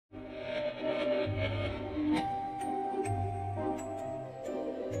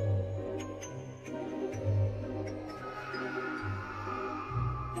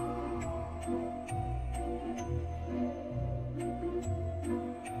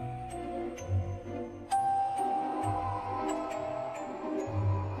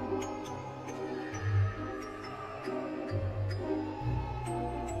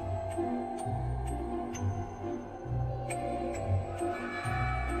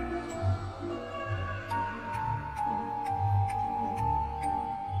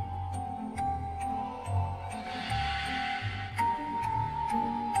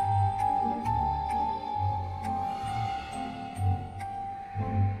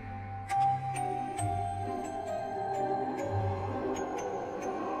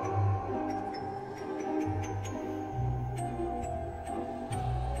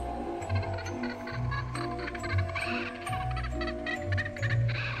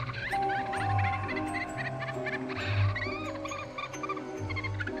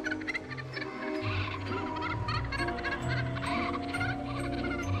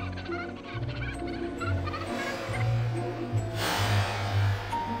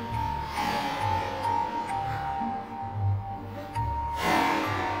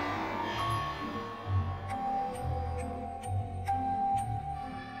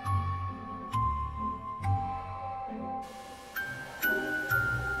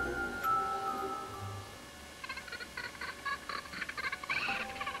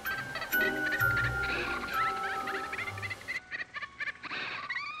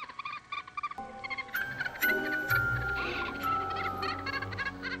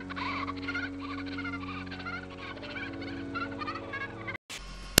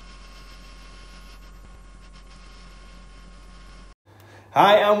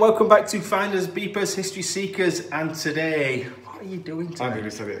Hi and welcome back to Findersbeepers, History Seekers, and today, what are you doing today? I'm going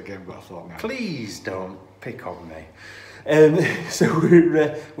to say it again, but I thought, no. Please don't pick on me. So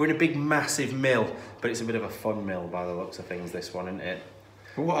we're in a big massive mill, but it's a bit of a fun mill by the looks of things, this one, isn't it?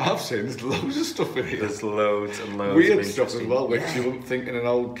 From what I've seen, there's loads of stuff in here. There's loads and loads Weird of stuff as well, which you wouldn't think in an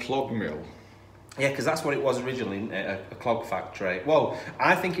old clog mill. Yeah, because that's what it was originally, isn't it? A clog factory. Well,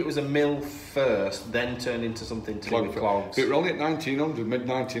 I think it was a mill first, then turned into something to do with clogs. But we're only at 1900,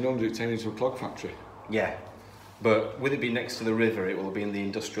 mid-1900, it turned into a clog factory. Yeah, but with it being next to the river, it will have been the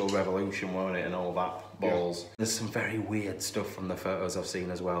Industrial Revolution, won't it, and all that balls. Yeah. There's some very weird stuff from the photos I've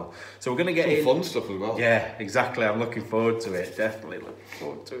seen as well. So we're going to get in. Fun stuff as well. Yeah, exactly. I'm looking forward to it. Definitely looking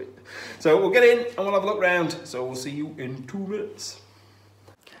forward to it. So we'll get in and we'll have a look round. So we'll see you in 2 minutes.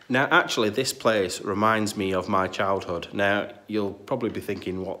 Now, actually, this place reminds me of my childhood. Now, you'll probably be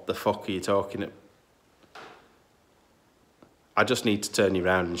thinking, what the fuck are you talking about? I just need to turn you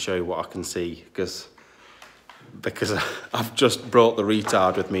around and show you what I can see, because I've just brought the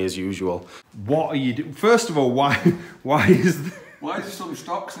retard with me as usual. What are you doing? First of all, why is there some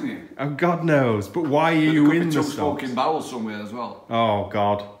stocks in here? Oh, God knows, but why are you in the stocks? Smoking barrels somewhere as well. Oh,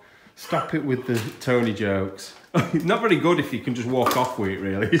 God. Stop it with the Tony jokes. Not very good if you can just walk off with it,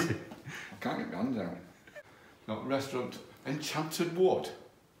 really, is it? I can't get gone down. No, restaurant, Enchanted Wood.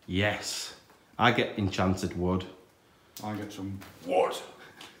 Yes, I get enchanted wood. I get some wood.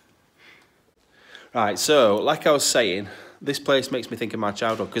 Right, so, like I was saying, this place makes me think of my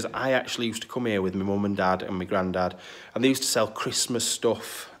childhood, because I actually used to come here with my mum and dad and my granddad, and they used to sell Christmas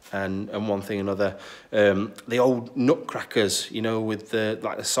stuff and one thing and another. The old nutcrackers, you know, with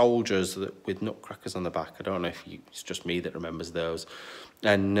the soldiers with nutcrackers on the back. I don't know if it's just me that remembers those.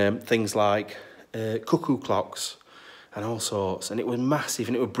 And things like cuckoo clocks and all sorts. And it was massive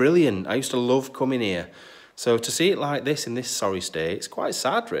and it was brilliant. I used to love coming here. So to see it like this in this sorry state, it's quite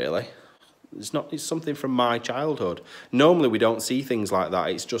sad, really. It's something from my childhood. Normally we don't see things like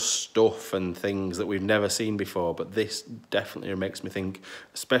that. It's just stuff and things that we've never seen before. But this definitely makes me think,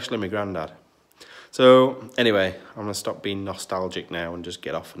 especially my granddad. So anyway, I'm going to stop being nostalgic now and just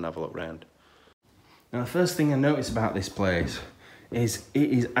get off and have a look round. Now the first thing I notice about this place is it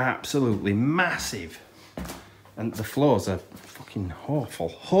is absolutely massive. And the floors are fucking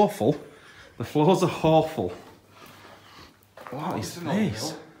awful. Awful? The floors are awful. What is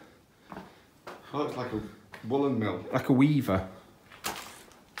this? Oh, it's like a woolen mill. Like a weaver.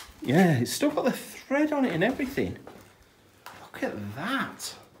 Yeah, it's still got the thread on it and everything. Look at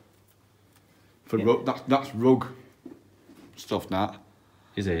that. For rug, that's rug stuff, Nat.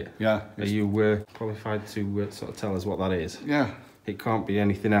 Is it? Yeah. Are you qualified to sort of tell us what that is? Yeah. It can't be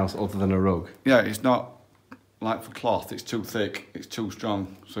anything else other than a rug. Yeah, it's not like for cloth. It's too thick. It's too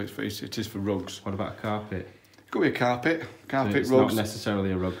strong. So it is for rugs. What about a carpet? It could be a carpet. Carpet, so it's rugs. Not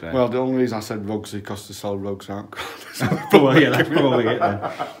necessarily a rug then. Well, the only reason I said rugs is because they sell rugs, aren't well, yeah, that's probably it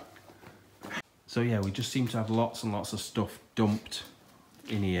then. So yeah, we just seem to have lots and lots of stuff dumped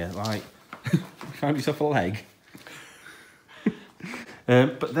in here. Like, found yourself a leg.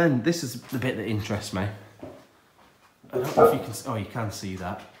 But then this is the bit that interests me. I don't know if you can. Oh, you can see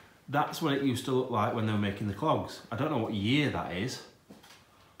that. That's what it used to look like when they were making the clogs. I don't know what year that is,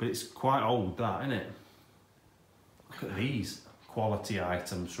 but it's quite old, that, isn't it? Look at these quality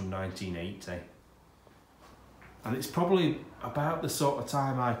items from 1980. And it's probably about the sort of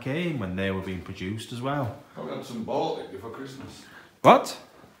time I came when they were being produced as well. Probably had some bought for Christmas. What?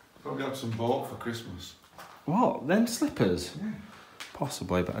 Probably had some bought for Christmas. What? Them slippers? Yeah.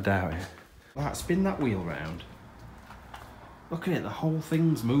 Possibly, but I doubt it. Right, spin that wheel round. Look at it, the whole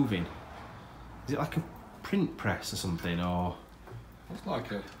thing's moving. Is it like a print press or something, or? It's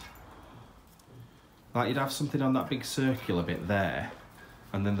like a... Like you'd have something on that big circular bit there,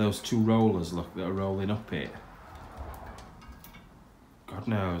 and then those two rollers, look, that are rolling up it. God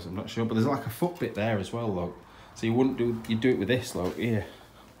knows, I'm not sure, but there's like a foot bit there as well, look. So you'd do it with this, look, here,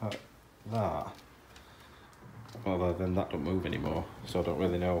 like that. Although then that don't move anymore, so I don't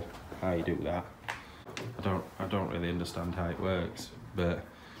really know how you do that. I don't really understand how it works, but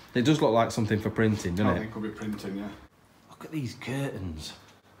it does look like something for printing, doesn't it? I think it could be printing, yeah. Look at these curtains.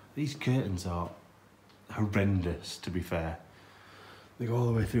 These curtains are horrendous, to be fair. They go all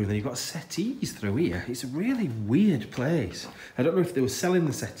the way through, and then you've got settees through here. It's a really weird place. I don't know if they were selling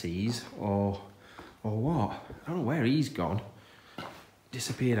the settees or what. I don't know where he's gone.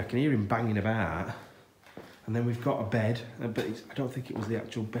 Disappeared. I can hear him banging about. And then we've got a bed, but I don't think it was the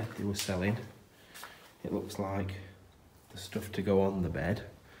actual bed they were selling. It looks like the stuff to go on the bed.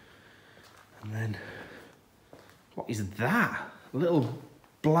 And then, what is that? A little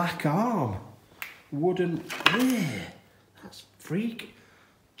black arm. Wooden, that's freak.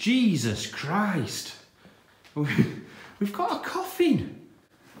 Jesus Christ. We've got a coffin.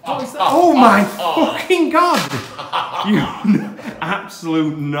 What is that? Oh my fucking God. You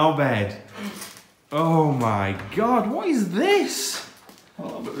absolute knobhead. Oh my God, what is this?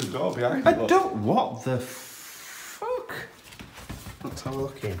 Oh, but there's a door behind I don't, what the fuck? Let's have a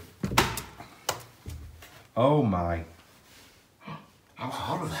look in. Oh my.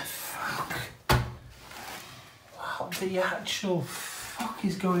 What the fuck? What the actual fuck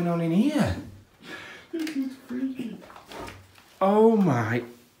is going on in here? This is freaky. Oh my.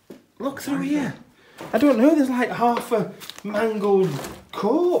 Look through here. I don't know, there's like half a mangled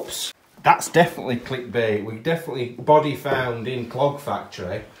corpse. That's definitely clickbait. We definitely body found in Clog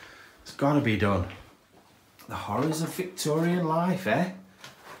factory. It's gotta be done. The horrors of Victorian life, eh?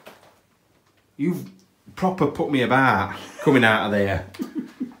 You've proper put me about coming out of there.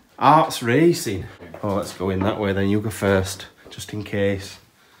 Art's racing. Oh, let's go in that way then. You go first, just in case.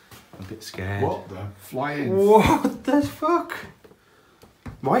 I'm a bit scared. What the flying? What the fuck?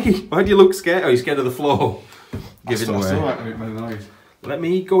 Why do you look scared? Oh, you're scared of the floor? Giving away. That's alright, I make my noise. Let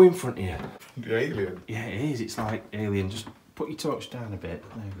me go in front here. The alien. Yeah, it is. It's like Alien. Just put your torch down a bit.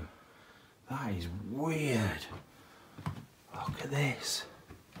 There you go. That is weird. Look at this.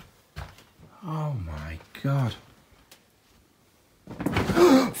 Oh my God.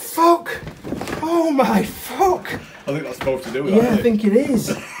 Fuck! Oh my fuck! I think that's supposed to do with Yeah, that. I think it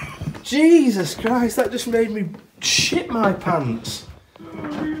is. Jesus Christ, that just made me shit my pants.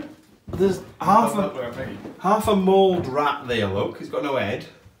 There's half a mould rat there, look. He's got no head.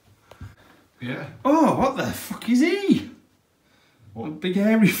 Yeah. Oh, what the fuck is he? What a big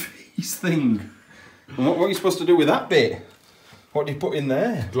hairy face thing. And what are you supposed to do with that bit? What do you put in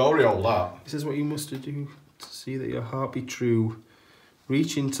there? Glory all that. This is what you must do to see that your heart be true.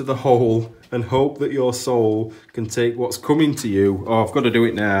 Reach into the hole and hope that your soul can take what's coming to you. Oh, I've got to do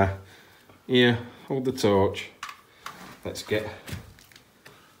it now. Here, hold the torch. Let's get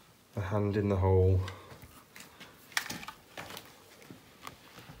a hand in the hole.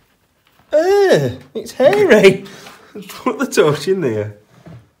 It's hairy. Put the torch in there.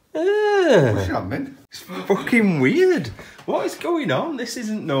 What's happening? It's fucking weird. What is going on? This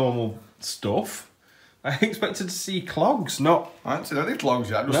isn't normal stuff. I expected to see clogs, not... I haven't seen any clogs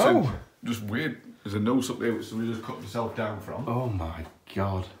yet. No. Just weird. There's a noose up there which somebody just cut themselves down from. Oh my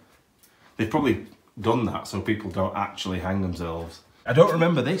God. They've probably done that so people don't actually hang themselves. I don't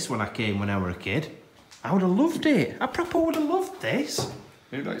remember this when I came when I was a kid. I would have loved it. I proper would have loved this.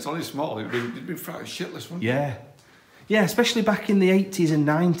 You know, it's only small. It'd been frightened shitless, wouldn't it? Yeah. Yeah, especially back in the 80s and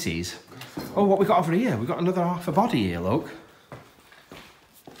 90s. Oh, what we got over here? We got another half a body here, look.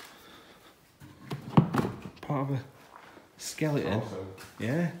 Part of a skeleton.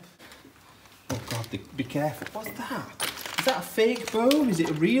 Yeah. Oh God, be careful. What's that? Is that a fake bone? Is it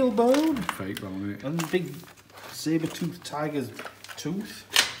a real bone? Fake bone, isn't it? And a big saber-toothed tiger's tooth.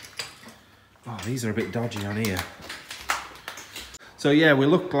 Oh, these are a bit dodgy on here. So yeah, we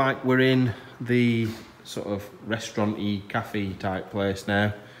look like we're in the sort of restaurant-y, cafe type place now.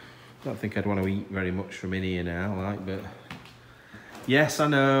 I don't think I'd want to eat very much from in here now, like, but... Yes, I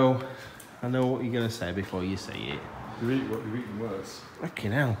know what you're going to say before you say it. You're eating worse.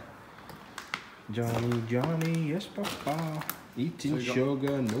 Fucking hell. Johnny, Johnny, yes, papa. Eating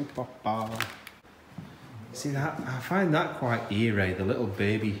sugar, no papa. See that? I find that quite eerie, the little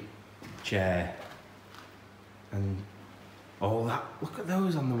baby chair. And all that. Look at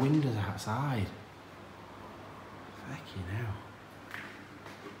those on the windows outside. Fucking hell.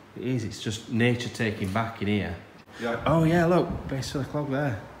 It is, it's just nature taking back in here. Yeah. Oh yeah, look, base for the clog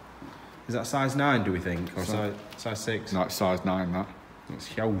there. Is that size 9, do we think? Or size 6? No, it's size 9, that. It's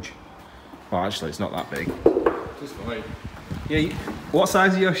huge. Well, actually, it's not that big. Just for me. Yeah, what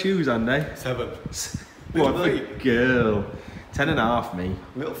size are your shoes, Andy? 7. What a girl. 10.5, me.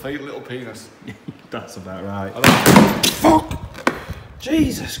 Little feet, little penis. That's about right. Fuck!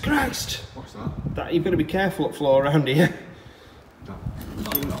 Jesus Christ! What's that? You've got to be careful up floor around here. No.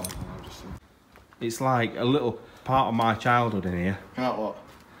 It's like a little part of my childhood in here. Can't what?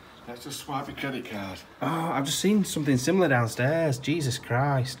 Let's just swipe your credit card. Oh, I've just seen something similar downstairs. Jesus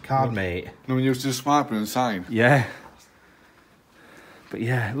Christ. Card mate. No, when you used to just swipe and sign. Yeah. But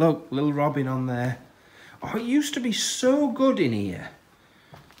yeah, look, little Robin on there. Oh, it used to be so good in here.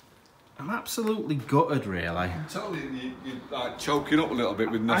 I'm absolutely gutted, really. I'm telling you, you're like choking up a little bit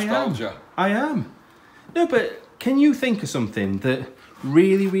with nostalgia. I am. No, but can you think of something that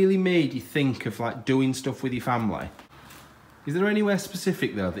really, really made you think of like doing stuff with your family? Is there anywhere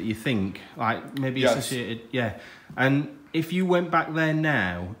specific though that you think, like maybe Yes. associated? Yeah. And if you went back there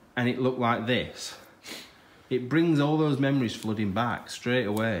now and it looked like this, it brings all those memories flooding back straight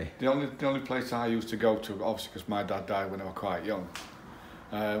away. The only place I used to go to, obviously because my dad died when I was quite young,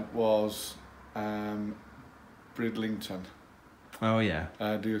 was Bridlington. Oh yeah.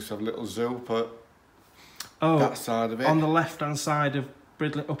 They used to have a little zoo, but that side of it. On the left-hand side of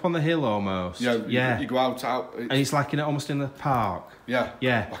Bridlington, up on the hill almost. Yeah. You go out. And it's like almost in the park. Yeah.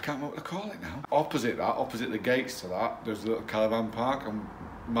 Yeah. I can't remember what they call it now. Opposite the gates to that, there's a little caravan park, and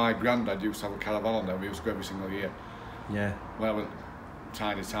my granddad used to have a caravan on there. We used to go every single year. Yeah. When I was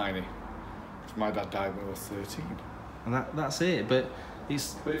tiny. Because my dad died when I was 13. And that's it. But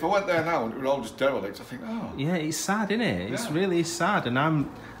if I went there now and it was all just derelict, I think, oh. Yeah, it's sad, isn't it? It's really sad, and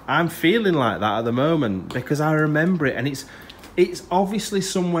I'm feeling like that at the moment because I remember it, and it's obviously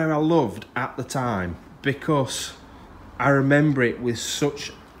somewhere I loved at the time because I remember it with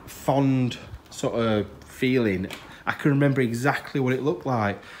such fond sort of feeling. I can remember exactly what it looked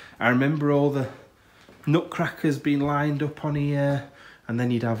like. I remember all the nutcrackers being lined up on here, and then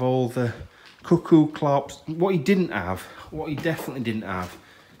you'd have all the cuckoo clocks. What he definitely didn't have,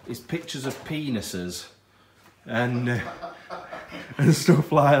 is pictures of penises and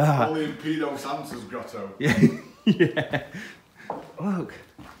stuff like that. Only in Pedo Santa's grotto. Yeah, yeah. Look,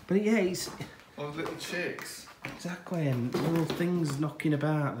 but yeah, it's those little chicks. Exactly, and little things knocking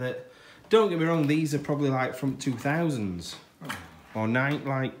about that. Don't get me wrong, these are probably like from 2000s or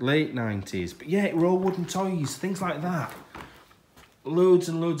like late 90s. But yeah, it were all wooden toys, things like that. Loads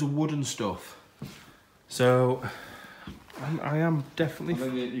and loads of wooden stuff. So I am definitely.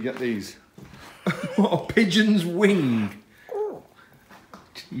 And then you get these. What, a pigeon's wing?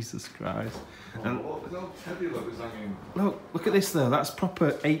 Jesus Christ. And look at this though. That's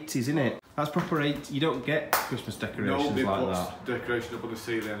proper 80s, isn't it? That's proper 80s. You don't get Christmas decorations Nobody like puts that. decoration up on the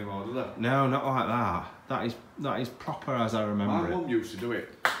ceiling anymore, do they? No, not like that. That is proper as I remember My mum used to do it,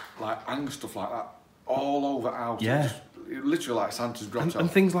 like hang stuff like that all over house. Yeah. Just, literally like Santa's grotto. And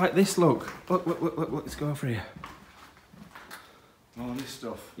things like this. Look. Look. Let's go over here. All this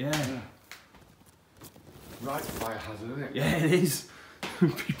stuff. Yeah. Right fire hazard, isn't it? Yeah, it is.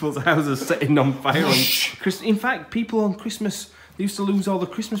 People's houses setting on fire. In fact, people on Christmas, they used to lose all the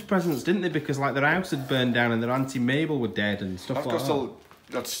Christmas presents, didn't they? Because like their house had burned down and their Auntie Mabel were dead and stuff like that.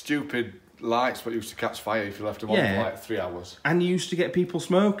 That stupid lights what used to catch fire if you left them on for like 3 hours. And you used to get people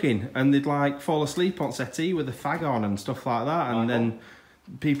smoking and they'd like fall asleep on settee with a fag on and stuff like that, and then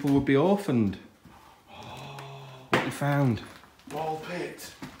people would be orphaned. What you found? Ball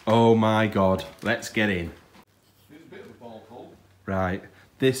pit. Oh my God, let's get in. It's a bit of a ball pool. Right,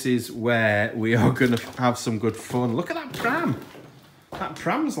 this is where we are going to have some good fun. Look at that pram. That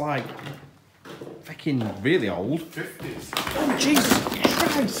pram's like fucking really old. 50s. Oh, Jesus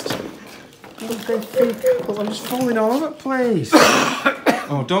Christ. Oh, I'm just falling all over the place.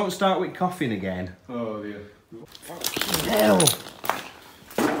 Oh, don't start with coughing again. Oh, dear. Fucking hell.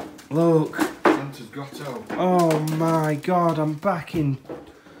 Look. Santa's grotto. Oh my God, I'm back in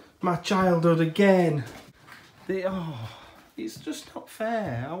my childhood again. It's just not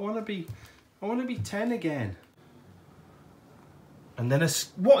fair. I want to be 10 again. And then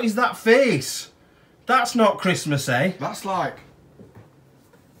what is that face? That's not Christmas, eh? That's like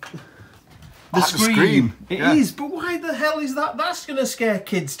the scream. It yeah. is, but why the hell is that? That's going to scare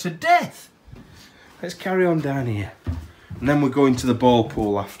kids to death. Let's carry on down here. And then we're going to the ball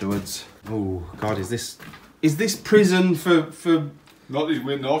pool afterwards. Oh God, is this prison for not these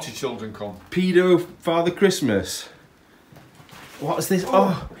weird naughty children come. Pedo Father Christmas? What is this?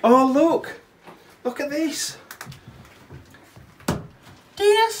 Oh look! Look at this.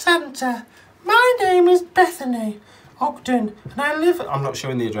 Dear Santa, my name is Bethany Ogden and I live... I'm not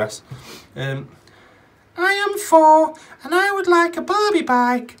showing the address. I am 4 and I would like a Barbie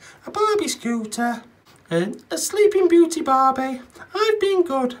bike, a Barbie scooter, a Sleeping Beauty Barbie. I've been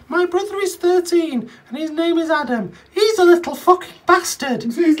good. My brother is 13 and his name is Adam. He's a little fucking bastard.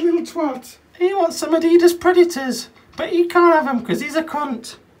 He's a little twat. He wants some Adidas Predators, but he can't have them because he's a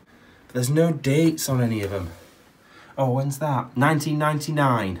cunt. There's no dates on any of them. Oh, when's that?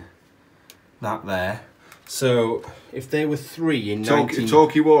 1999. That there. So, if they were 3 in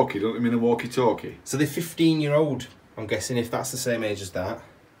Talkie-walkie, don't you mean a walkie-talkie? So they're 15-year-old, I'm guessing, if that's the same age as that.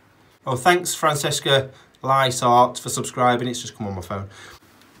 Oh, thanks, Francesca Lysart, for subscribing. It's just come on my phone.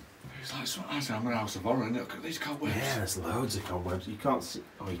 It's like I'm in a house of horror, isn't it? Look at these cobwebs. Yeah, there's loads of cobwebs. You can't see...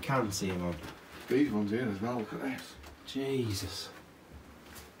 Oh, you can see them on. These ones here as well, look at this. Jesus.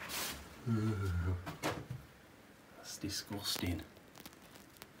 That's disgusting.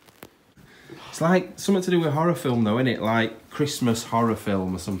 It's like something to do with a horror film though, isn't it? Like Christmas horror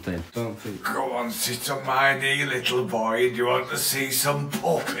film or something. Don't think. Go on, sit on my knee, little boy. Do you want to see some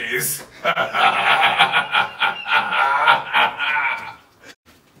puppies?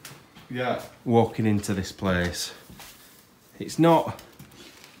 Yeah. Walking into this place. It's not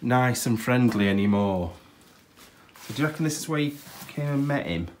nice and friendly anymore. So do you reckon this is where you came and met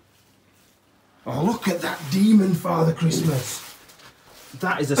him? Oh, look at that demon Father Christmas.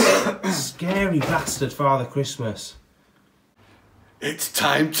 That is a scary bastard Father Christmas. It's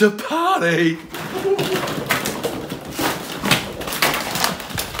time to party!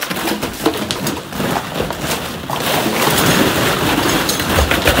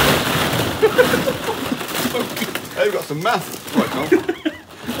 Hey, we've got some meth.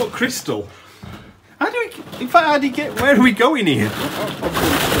 What crystal? How do we? In fact, how do you get? Where are we going here?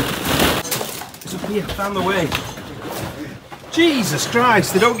 It's up here. Found the way. Jesus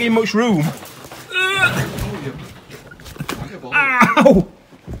Christ! They don't give much room. Ow!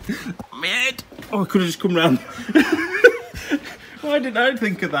 My head. Oh, I could have just come round. Why didn't I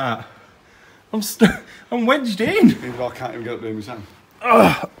think of that? I'm wedged in. I can't even get up there myself.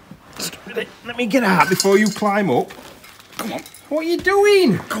 Let me get out before you climb up. Come on. What are you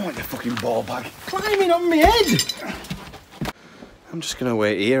doing? Come on, you fucking ball bag. Climbing on my head. I'm just going to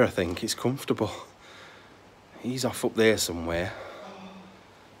wait here, I think. It's comfortable. He's off up there somewhere.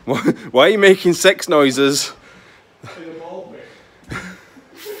 Why are you making sex noises?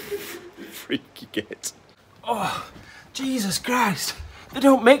 Freaky git. Oh, Jesus Christ. They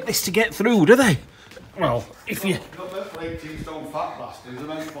don't make this to get through, do they? Well, if you... Not meant for 18-stone fat bastards, they're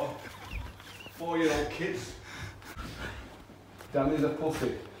meant for 4-year-old kids. Danny's a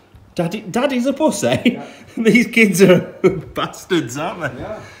pussy. Daddy's a pussy? Yeah. These kids are bastards, aren't they?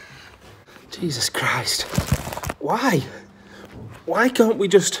 Yeah. Jesus Christ. Why? Why can't we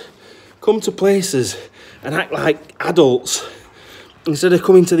just come to places and act like adults instead of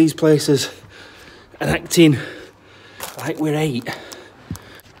coming to these places and acting like we're 8?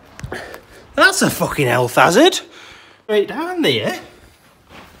 That's a fucking health hazard. Right down there.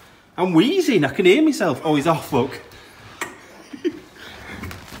 I'm wheezing, I can hear myself. Oh, he's off, look.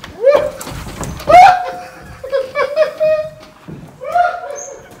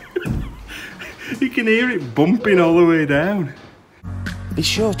 You can hear it bumping all the way down. Be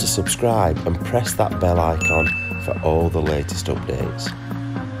sure to subscribe and press that bell icon for all the latest updates.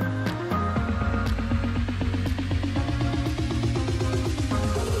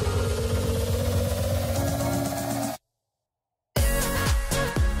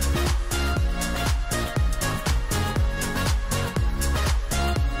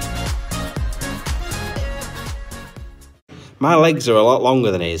 My legs are a lot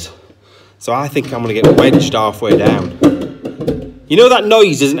longer than his, so I think I'm going to get wedged halfway down. You know that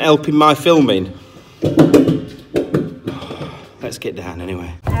noise isn't helping my filming? Let's get down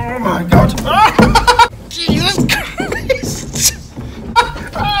anyway. Oh my God! Ah! Jesus Christ!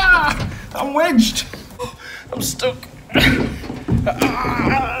 I'm wedged! I'm stuck!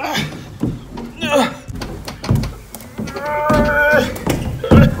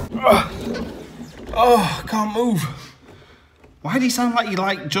 Oh, I can't move. Why do you sound like you're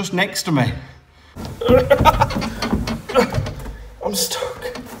like just next to me? I'm stuck.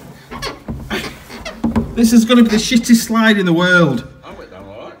 This is going to be the shittest slide in the world. I went down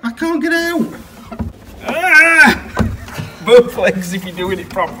alright. I can't get out. Both legs if you're doing it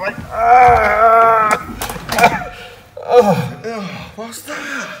properly. What's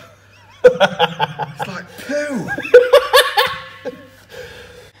that? It's like poo.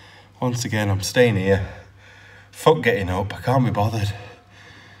 Once again, I'm staying here. Fuck getting up, I can't be bothered.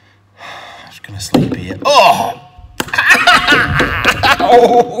 I'm just gonna sleep here. Oh!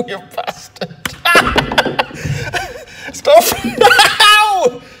 Oh, you bastard! Stop!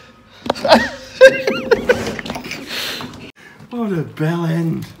 Ow! What a bell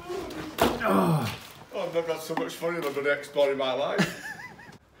end. Oh. I've never had so much fun in a exploring my life.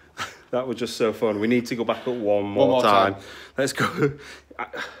 That was just so fun. We need to go back up one more time. Let's go.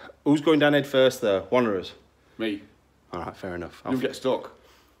 Who's going down head first though? One of us? Me. Alright, fair enough. You'll get stuck.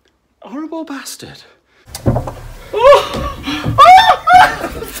 Horrible bastard. Quick,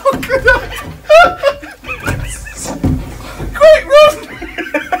 run!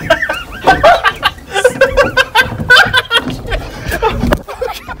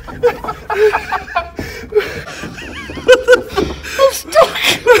 I'm stuck.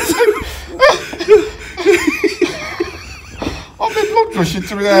 I've been blood rushing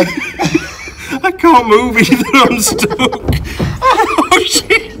to my head. I can't move either, I'm stuck. Oh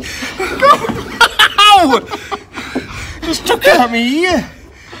shit! Ow! Just took it at me ear.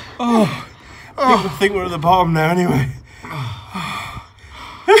 Oh. I think we're at the bottom now anyway.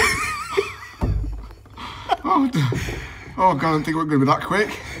 Oh God, I didn't think we were going to be that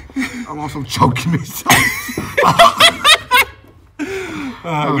quick. I'm also choking myself.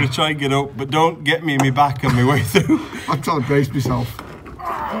 I'm going to try and get up, but don't get me in my back on my way through. I'm trying to brace myself.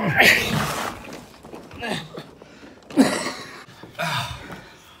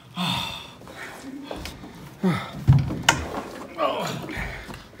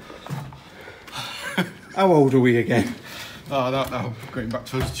 How old are we again? Oh, I don't know. Going back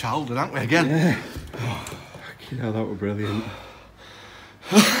to his childhood, aren't we, again? Yeah. You know, that were brilliant.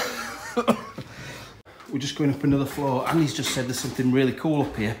 We're just going up another floor. Annie's just said there's something really cool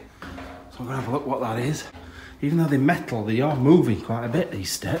up here. So I'm going to have a look what that is. Even though they're metal, they are moving quite a bit, these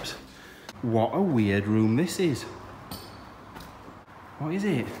steps. What a weird room this is. What is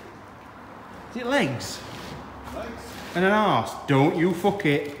it? Is it legs? Legs. And an arse? Don't you fuck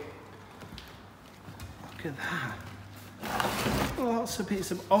it. Look at that. Lots of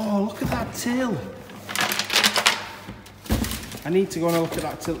bits of... Oh, look at that till. I need to go and look at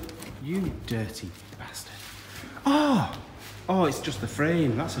that till. You dirty bastard. Oh! Oh, it's just the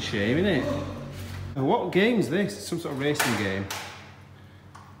frame. That's a shame, isn't it? Oh, what game's this? It's some sort of racing game.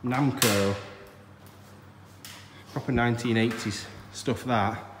 Namco. Proper 1980s stuff,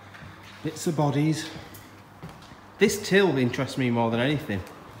 that. Bits of bodies. This till interests me more than anything.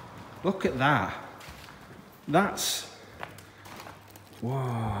 Look at that. That's...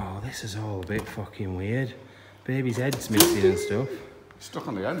 Whoa, this is all a bit fucking weird. Baby's head's missing and stuff. Stuck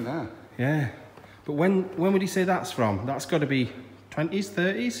on the end there. Yeah. But when would you say that's from? That's got to be 20s,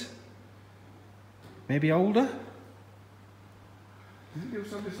 30s? Maybe older? Didn't you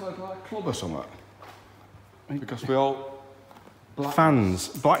say this like a club or something? Because we all... Fans,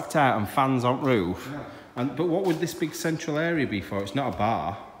 blacked out and fans on roof. Yeah. But what would this big central area be for? It's not a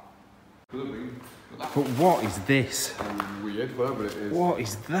bar. Could have been. But what is this? Weird, whatever it is. What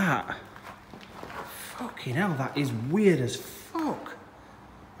is that? Fucking hell, that is weird as fuck.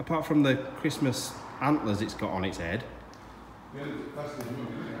 Apart from the Christmas antlers it's got on its head.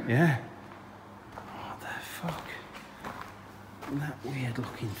 Yeah. What the fuck? That weird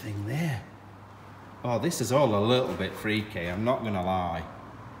looking thing there. Oh, this is all a little bit freaky, I'm not gonna lie.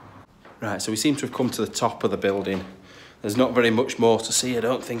 Right, so we seem to have come to the top of the building. There's not very much more to see, I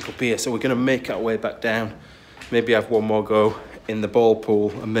don't think, up here, so we're gonna make our way back down. Maybe have one more go in the ball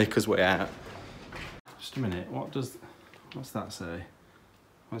pool and make us way out. Just a minute, what's that say?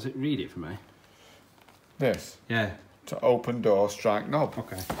 What's it, read it for me? This? Yeah. To open door, strike knob.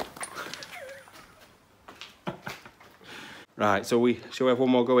 Okay. Right, so shall we have one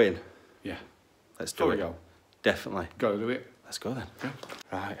more go in? Yeah. Let's do it. Go. Definitely. Gotta do it. Let's go then. Yeah.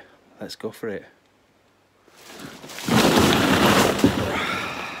 Right, let's go for it.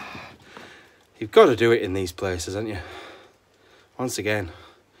 You've got to do it in these places, haven't you? Once again,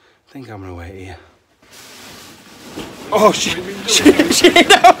 I think I'm gonna wait here. Oh shit! No!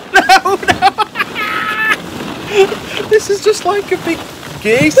 This is just like a big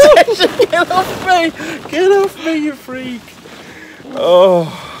gay session. Get off me! Get off me, you freak! Oh,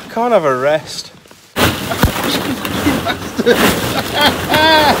 I can't have a rest.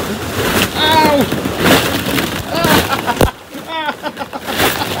 Ow!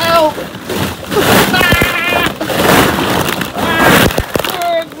 Help!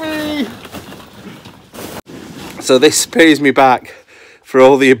 So this pays me back for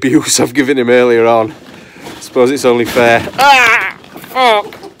all the abuse I've given him earlier on. I suppose it's only fair. Ah!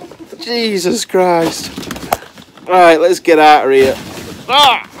 Fuck! Jesus Christ. Right, let's get out of here.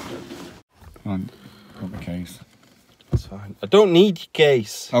 Ah! Come on, got my case. That's fine. I don't need your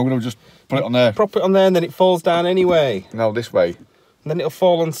case. I'm gonna just put it on there. Prop it on there and then it falls down anyway. No, this way. And then it'll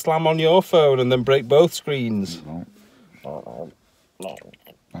fall and slam on your phone and then break both screens. No. That's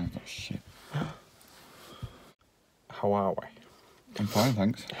not shit. How are we? I'm fine,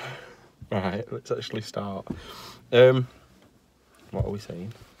 thanks. Right, let's actually start. What are we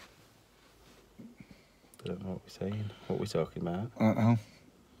saying? I don't know what we're saying. What are we talking about? I don't know.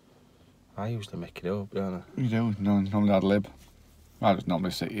 I usually make it up, don't I? You do? No, normally I'd lib. I just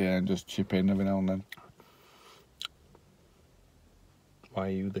normally sit here and just chip in every now and then. Why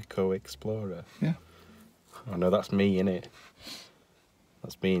are you the co-explorer? Yeah. Oh no, that's me, innit?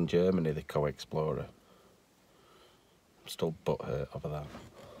 That's me in Germany, the co-explorer. I'm still butthurt over that.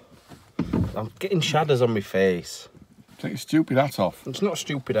 I'm getting shadows on my face. Take your stupid hat off. It's not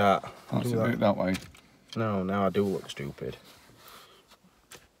stupid art. That's it that way. No, now I do look stupid.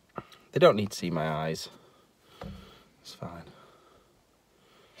 They don't need to see my eyes. It's fine.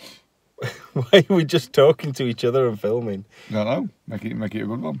 Why are we just talking to each other and filming? I don't know. Make it a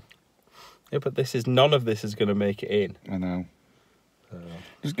good one. Yeah, but none of this is going to make it in. I know. So.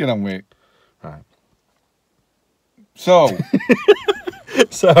 Just get on with it. Right. So.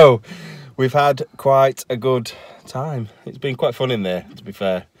 So, we've had quite a good time. It's been quite fun in there, to be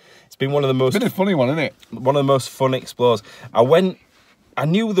fair. It's been one of the most... It's been a funny one, isn't it? One of the most fun explores. I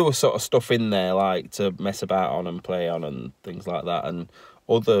knew there was sort of stuff in there, like, to mess about on and play on and things like that, and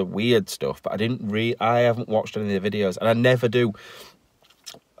other weird stuff, but I haven't watched any of the videos, and I never do.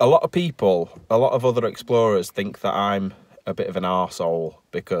 A lot of people, a lot of other explorers think that I'm a bit of an arsehole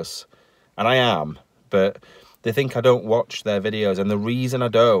because, and I am, but they think I don't watch their videos, and the reason I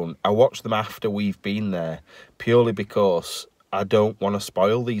don't, I watch them after we've been there, purely because I don't want to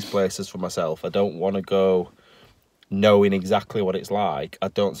spoil these places for myself. I don't want to go knowing exactly what it's like. I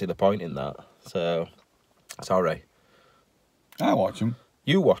don't see the point in that. So, sorry. I watch them.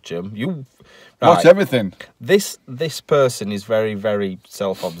 You watch them. You watch everything. This person is very, very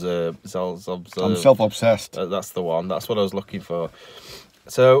self-observed. I'm self-obsessed. That's the one. That's what I was looking for.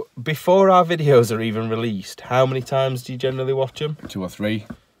 So, before our videos are even released, how many times do you generally watch them? 2 or 3.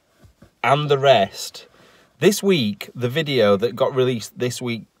 And the rest. This week, the video that got released this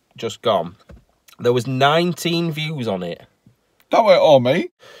week, just gone, there was 19 views on it. That weren't all me.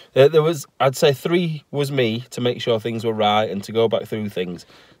 There was, I'd say 3 was me to make sure things were right and to go back through things.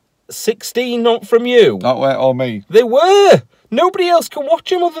 16 not from you. That weren't all me. They were. Nobody else can watch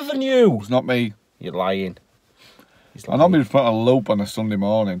them other than you. It's not me. You're lying. I normally just put a loop on a Sunday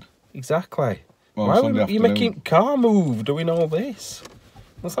morning. Exactly. Well, Why Sunday are you afternoon. making car move doing all this?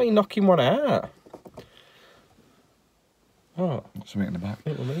 That's like you're knocking one out. What? What's something in the back?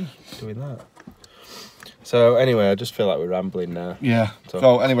 Little me doing that. So anyway, I just feel like we're rambling now. Yeah.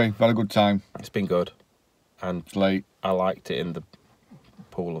 So anyway, we've had a good time. It's been good. And It's late. I liked it in the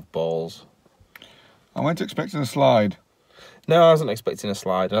pool of balls. I weren't expecting a slide. No, I wasn't expecting a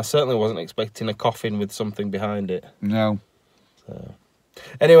slide. And I certainly wasn't expecting a coffin with something behind it. No. So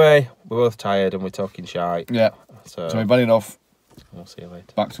anyway, we're both tired and we're talking shite. Yeah. So we've had enough. we'll see you later.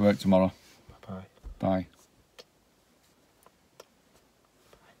 Back to work tomorrow. Bye-bye. Bye.